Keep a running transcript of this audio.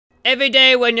Every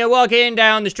day when you're walking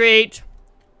down the street,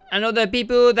 and other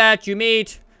people that you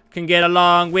meet can get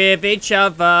along with each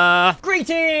other.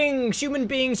 Greetings, human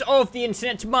beings of the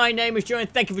internet. My name is Joe, and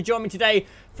thank you for joining me today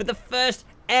for the first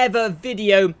ever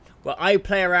video where I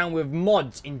play around with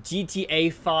mods in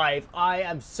GTA 5. I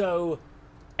am so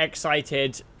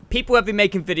excited. People have been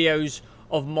making videos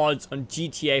of mods on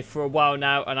GTA for a while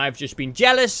now, and I've just been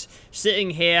jealous,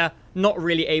 sitting here, not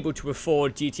really able to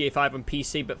afford GTA 5 on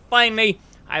PC, but finally,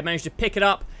 I managed to pick it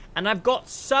up, and I've got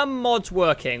some mods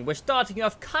working. We're starting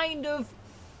off kind of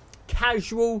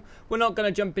casual. We're not going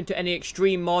to jump into any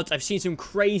extreme mods. I've seen some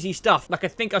crazy stuff. Like, I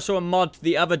think I saw a mod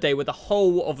the other day where the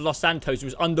whole of Los Santos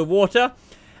was underwater.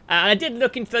 And I did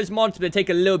look into those mods, but they take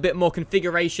a little bit more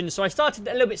configuration, so I started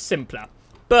a little bit simpler.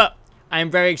 But I am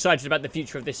very excited about the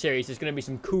future of this series. There's going to be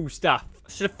some cool stuff.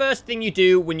 So the first thing you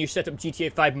do when you set up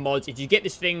GTA 5 mods is you get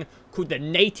this thing called the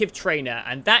native trainer,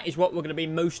 and that is what we're going to be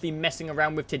mostly messing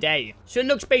around with today. So it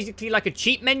looks basically like a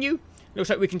cheat menu. Looks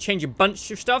like we can change a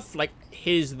bunch of stuff. Like,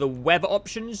 here's the weather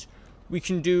options. We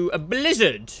can do a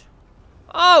blizzard.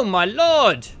 Oh my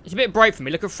lord! It's a bit bright for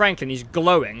me. Look at Franklin, he's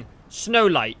glowing. Snow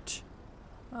light.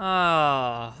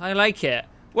 Ah, I like it.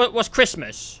 What's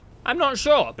Christmas? I'm not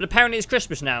sure, but apparently it's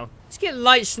Christmas now. Let's get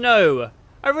light snow.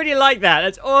 I really like that.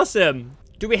 That's awesome.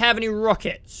 Do we have any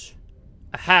rockets?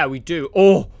 Aha, we do.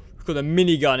 Oh, we've got a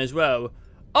minigun as well.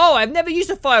 Oh, I've never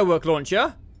used a firework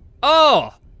launcher.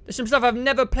 Oh, there's some stuff I've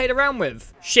never played around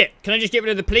with. Shit, can I just get rid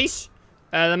of the police?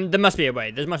 There must be a way.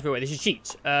 There must be a way. This is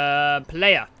cheats.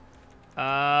 Player.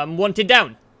 Wanted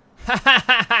down. Ha ha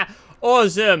ha ha.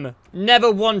 Awesome.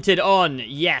 Never wanted on.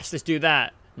 Yes, let's do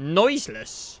that.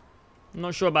 Noiseless. I'm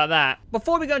not sure about that.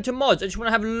 Before we go into mods, I just want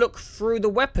to have a look through the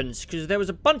weapons, because there was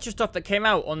a bunch of stuff that came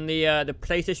out on the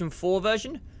PlayStation 4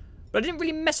 version, but I didn't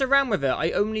really mess around with it.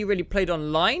 I only really played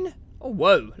online. Oh,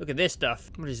 whoa. Look at this stuff.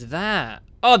 What is that?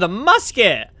 Oh, the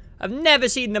musket. I've never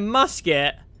seen the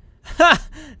musket. Ha!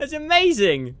 That's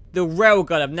amazing. The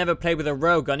railgun. I've never played with a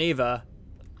railgun either.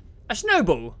 A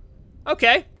snowball.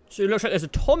 Okay. So it looks like there's a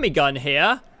Tommy gun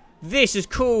here. This is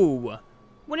cool.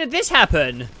 When did this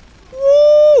happen?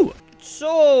 Woo!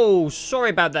 So, sorry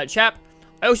about that, chap.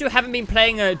 I also haven't been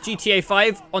playing GTA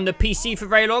 5 on the PC for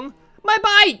very long. My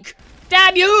bike!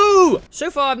 Damn you!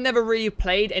 So far, I've never really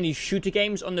played any shooter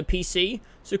games on the PC.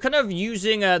 So kind of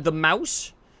using the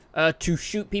mouse to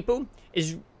shoot people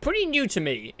is pretty new to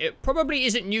me. It probably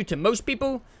isn't new to most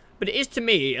people, but it is to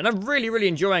me, and I'm really, really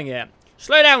enjoying it.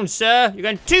 Slow down, sir. You're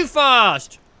going too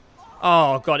fast.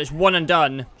 Oh, God, it's one and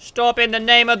done. Stop in the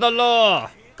name of the law.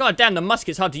 God damn, the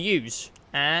musket's hard to use.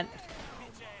 And...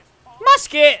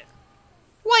 musket!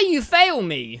 Why you fail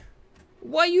me?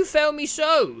 Why you fail me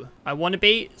so? I want to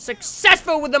be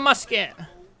successful with the musket.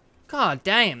 God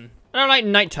damn. I don't like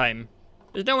nighttime.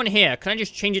 There's no one here. Can I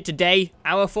just change it to day?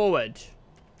 Hour forward.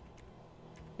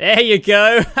 There you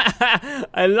go.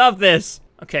 I love this.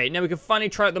 Okay, now we can finally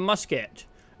try out the musket.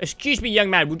 Excuse me, young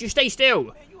man. Would you stay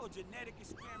still?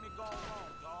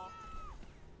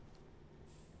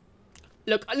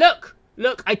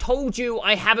 Look, I told you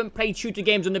I haven't played shooter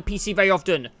games on the PC very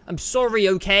often. I'm sorry,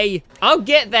 okay? I'll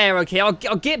get there, okay? I'll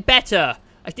get better.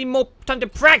 I just need more time to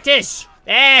practice.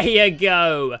 There you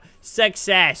go.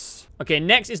 Success. Okay,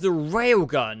 next is the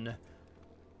railgun.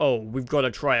 Oh, we've got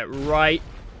to try it right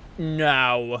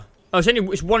now. Oh,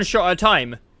 it's one shot at a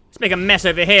time. Let's make a mess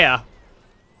over here.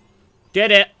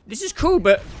 Did it. This is cool,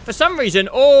 but for some reason...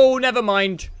 oh, never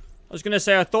mind. I was going to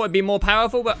say I thought it'd be more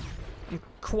powerful, but... I'm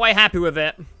quite happy with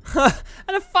it.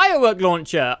 And a firework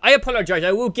launcher. I apologize.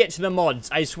 I will get to the mods,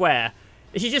 I swear.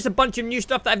 This is just a bunch of new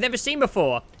stuff that I've never seen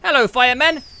before. Hello,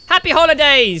 firemen. Happy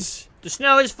holidays. The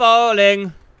snow is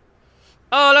falling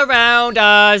all around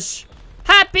us.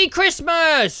 Happy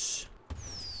Christmas.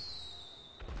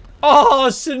 Oh,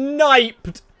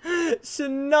 sniped.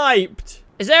 Sniped.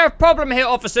 Is there a problem here,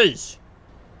 officers?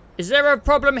 Is there a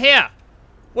problem here?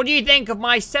 What do you think of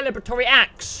my celebratory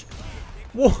axe?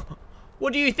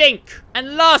 What do you think?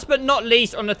 And last but not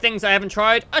least, on the things I haven't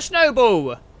tried, a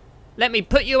snowball. Let me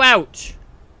put you out.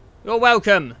 You're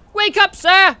welcome. Wake up,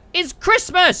 sir. It's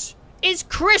Christmas. It's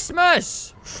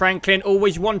Christmas. Franklin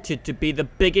always wanted to be the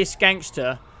biggest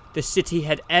gangster the city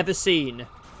had ever seen.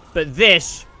 But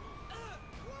this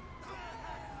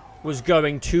was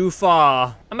going too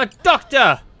far. I'm a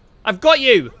doctor. I've got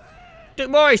you.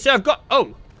 Don't worry, sir. I've got...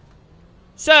 oh.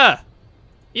 Sir.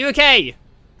 You okay?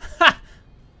 Ha.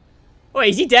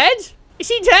 Wait, is he dead? Is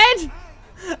he dead?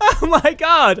 Oh my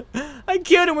god. I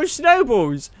killed him with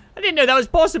snowballs. I didn't know that was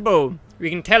possible. We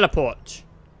can teleport.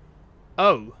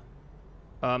 Oh.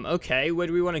 Okay. Where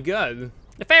do we want to go?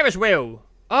 The Ferris wheel.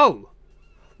 Oh.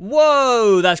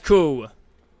 Whoa, that's cool.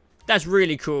 That's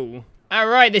really cool.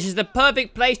 Alright, this is the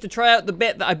perfect place to try out the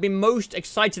bit that I've been most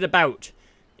excited about.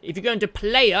 If you go into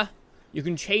player, you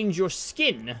can change your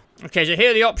skin. Okay, so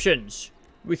here are the options.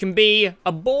 We can be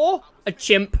a boar, a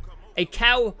chimp, a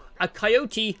cow, a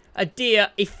coyote, a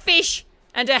deer, a fish,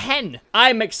 and a hen.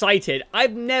 I'm excited.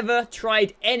 I've never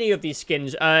tried any of these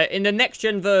skins. In the next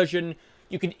gen version,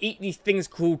 you can eat these things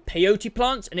called peyote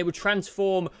plants, and it will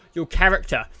transform your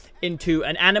character into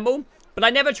an animal. But I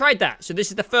never tried that, so this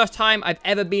is the first time I've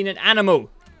ever been an animal.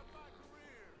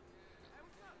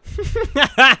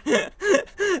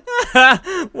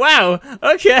 Wow,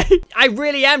 okay. I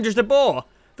really am just a boar.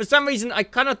 For some reason, I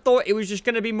kind of thought it was just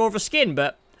going to be more of a skin,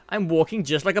 but I'm walking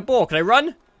just like a boar. Can I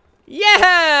run?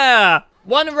 Yeah!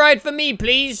 One ride for me,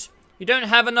 please. You don't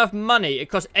have enough money. It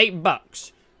costs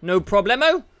 $8. No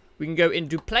problemo. We can go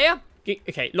into player.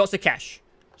 Okay, lots of cash.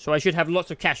 So I should have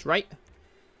lots of cash, right?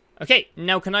 Okay,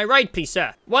 now can I ride, please,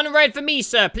 sir? One ride for me,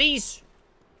 sir, please.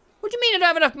 What do you mean I don't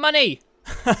have enough money?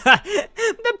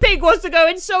 The pig wants to go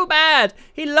in so bad.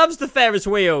 He loves the Ferris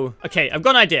wheel. Okay, I've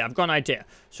got an idea.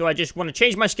 So I just want to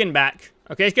change my skin back.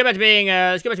 Okay, let's go back to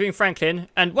being Franklin.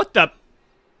 And what the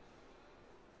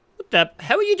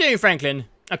hell are you doing, Franklin?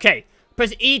 Okay,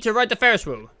 press E to ride the Ferris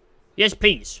wheel. Yes,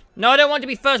 please. No, I don't want to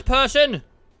be first person.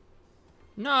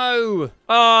 No.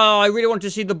 Oh, I really want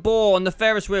to see the boar on the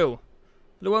Ferris wheel.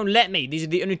 But it won't let me. These are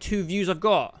the only 2 views I've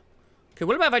got. Okay,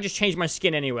 what about if I just change my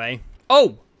skin anyway?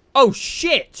 Oh! Oh,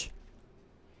 shit!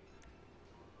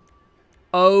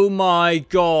 Oh my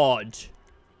god.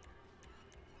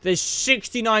 There's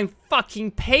 69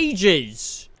 fucking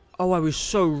pages! Oh, I was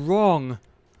so wrong.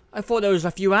 I thought there was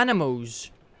a few animals.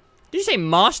 Did you say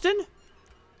Marston?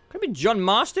 Could it be John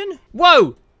Marston?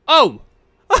 Whoa! Oh!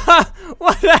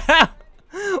 What the hell?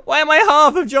 Why am I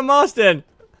half of John Marston?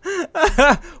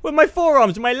 With my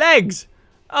forearms and my legs.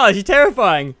 Oh, this is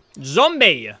terrifying.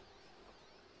 Zombie.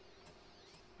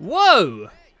 Whoa.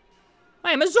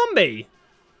 I am a zombie.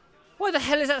 Why the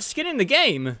hell is that skin in the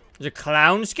game? There's a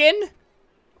clown skin?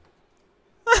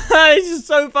 This is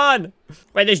so fun.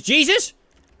 Wait, there's Jesus?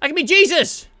 I can be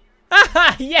Jesus.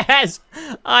 Yes.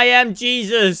 I am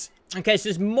Jesus. Okay, so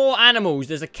there's more animals.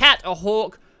 There's a cat, a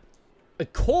hawk, a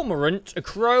cormorant, a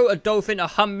crow, a dolphin, a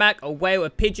humpback, a whale, a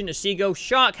pigeon, a seagull,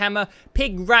 shark hammer,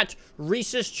 pig, rat,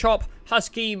 rhesus, chop,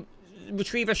 husky,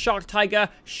 retriever, shark, tiger,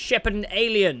 shepherd, and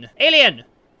alien. Alien!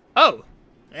 Oh!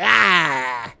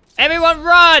 Ah! Everyone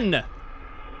run!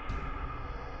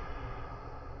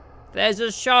 There's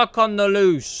a shark on the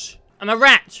loose. I'm a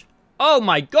rat. Oh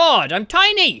my god, I'm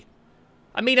tiny!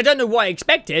 I mean, I don't know what I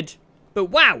expected, but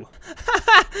wow.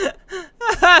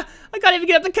 I can't even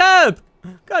get up the curb!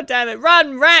 God damn it.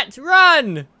 Run, rat,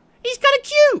 run! He's kind of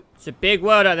cute! It's a big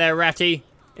world out there, Ratty.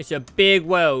 It's a big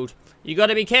world. You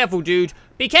gotta be careful, dude.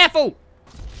 Be careful!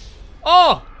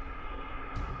 Oh!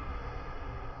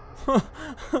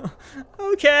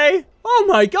 Okay. Oh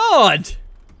my god!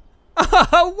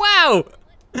 Oh,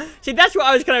 wow! See, that's what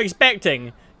I was kind of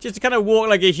expecting. Just to kind of walk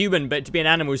like a human, but to be an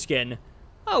animal skin.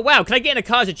 Oh, wow. Can I get in a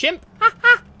car as a chimp? Ha,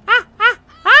 ha, ha, ha,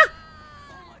 ha!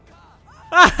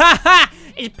 Ha, ha, ha!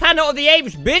 It's Planet of the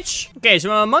Apes, bitch! Okay,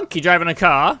 so I'm a monkey driving a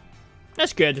car.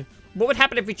 That's good. What would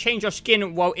happen if we change our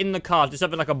skin while in the car to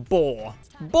something like a boar?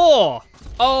 Boar!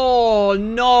 Oh,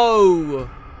 no!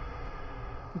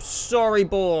 I'm sorry,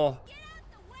 boar.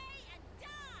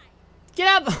 Get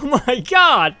out the way and die! Oh my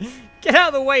god! Get out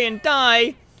of the way and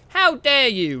die! How dare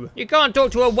you! You can't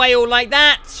talk to a whale like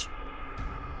that!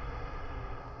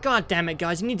 God damn it,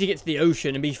 guys. I need to get to the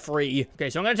ocean and be free. Okay,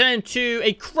 so I'm going to turn into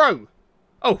a crow.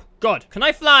 Oh, God. Can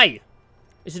I fly?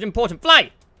 This is important. Fly!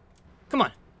 Come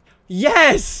on.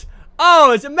 Yes!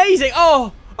 Oh, it's amazing.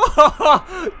 Oh!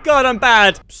 Oh, God, I'm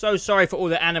bad. So sorry for all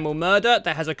the animal murder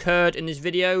that has occurred in this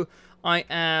video. I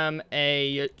am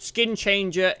a skin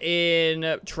changer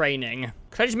in training.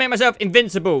 Can I just make myself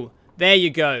invincible? There you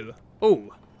go.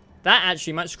 Oh, that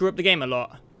actually might screw up the game a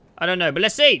lot. I don't know, but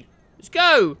let's see. Let's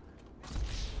go.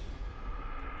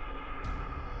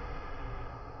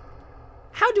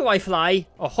 How do I fly?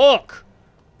 A hawk.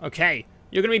 Okay.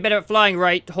 You're going to be better at flying,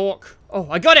 right, hawk? Oh,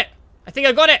 I got it. I think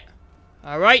I got it.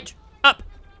 All right. Up.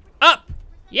 Up.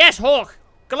 Yes, hawk.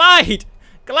 Glide.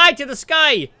 Glide to the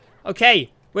sky. Okay.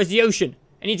 Where's the ocean?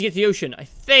 I need to get to the ocean. I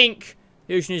think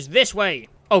the ocean is this way.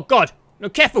 Oh, God. No,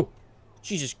 careful.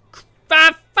 Jesus.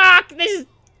 Ah, fuck. This is...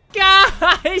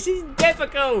 God, this is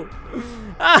difficult.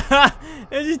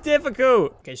 This is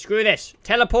difficult. Okay, screw this.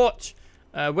 Teleport.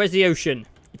 Where's the ocean?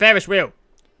 Ferris wheel.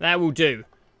 That will do.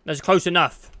 That's close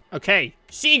enough. Okay.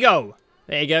 Seagull.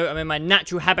 There you go. I'm in my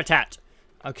natural habitat.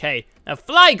 Okay. Now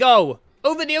fly go.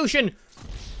 Over the ocean.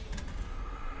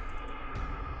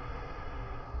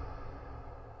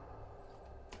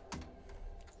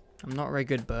 I'm not a very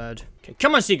good bird. Okay,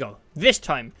 come on, seagull. This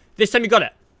time you got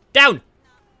it. Down.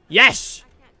 Yes.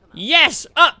 Yes,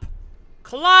 up.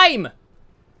 Climb.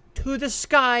 To the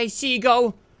sky,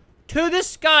 seagull. To the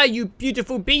sky, you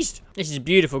beautiful beast. This is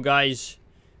beautiful, guys.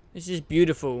 This is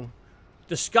beautiful.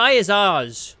 The sky is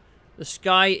ours. The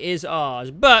sky is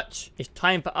ours. But it's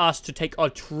time for us to take our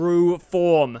true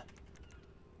form.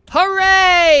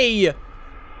 Hooray!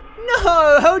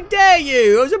 No, how dare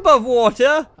you? I was above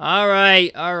water.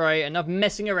 Alright, alright. Enough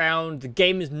messing around. The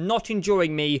game is not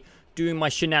enjoying me doing my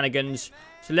shenanigans.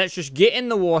 So let's just get in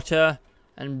the water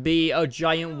and be a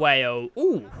giant whale.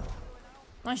 Ooh.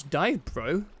 Nice dive,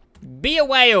 bro. Be a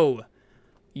whale.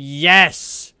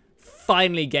 Yes.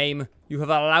 Finally, game. You have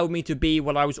allowed me to be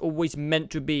what I was always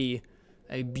meant to be.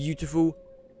 A beautiful...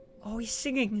 Oh, he's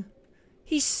singing.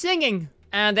 He's singing.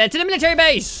 And they're to the military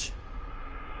base.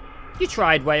 You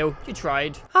tried, whale. You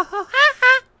tried. Ha ha ha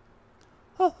ha.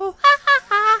 Ho ho ha ha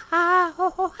ha ha. Ho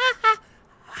ho ha ha.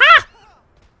 Ha!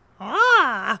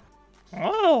 Ah!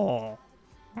 Oh!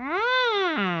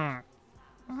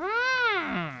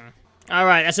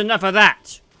 Alright, that's enough of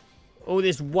that. All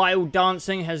this wild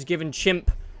dancing has given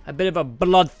Chimp a bit of a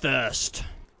bloodthirst.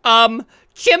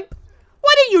 Chimp,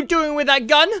 what are you doing with that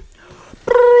gun?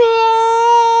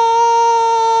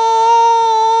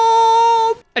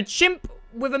 A chimp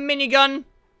with a minigun.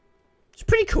 It's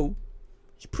pretty cool.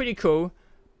 It's pretty cool.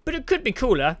 But it could be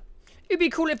cooler. It'd be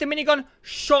cool if the minigun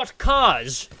shot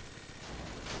cars.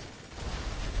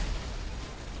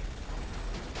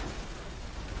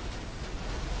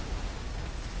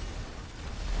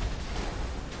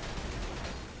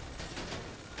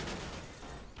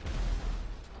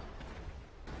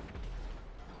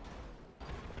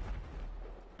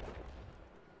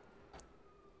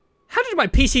 How did my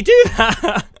PC do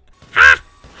that? Ha!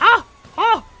 Ha!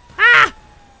 Oh! Ah!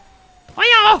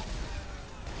 Oh!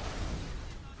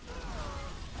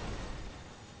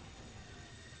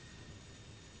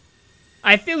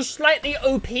 I feel slightly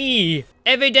OP.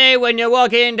 Every day when you're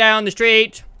walking down the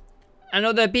street, and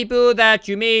other people that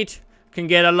you meet can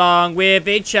get along with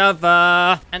each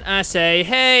other. And I say,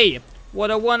 hey,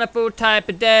 what a wonderful type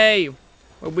of day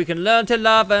where we can learn to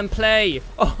love and play.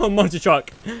 Oh, monster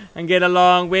truck. And get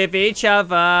along with each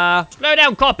other. Slow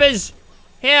down, coppers.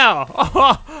 Here.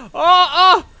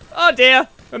 Oh dear.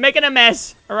 We're making a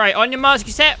mess. All right, on your mask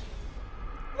set.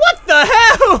 What the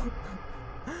hell?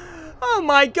 Oh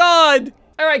my god.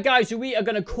 All right, guys, so we are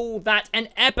going to call that an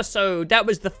episode. That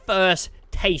was the first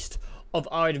taste of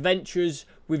our adventures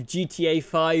with GTA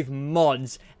 5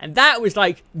 mods. And that was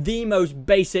like the most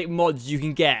basic mods you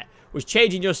can get. Was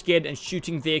changing your skin and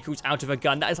shooting vehicles out of a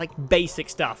gun. That is like basic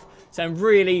stuff. So I'm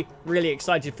really, really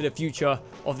excited for the future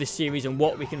of this series and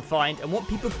what we can find and what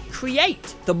people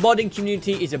create. The modding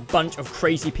community is a bunch of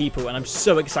crazy people and I'm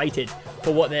so excited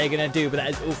for what they're going to do. But that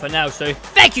is all for now. So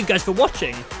thank you guys for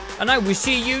watching. And I will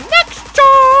see you next time.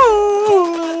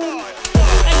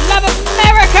 I love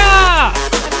America!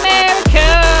 America!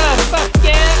 Fuck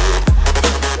yeah!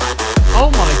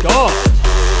 Oh my god.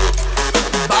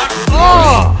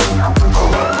 Oh!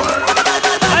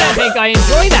 I don't think I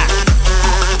enjoy that.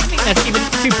 I think that's even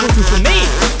too brutal for me.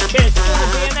 Cheers,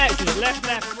 BMX. Left,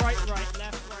 right.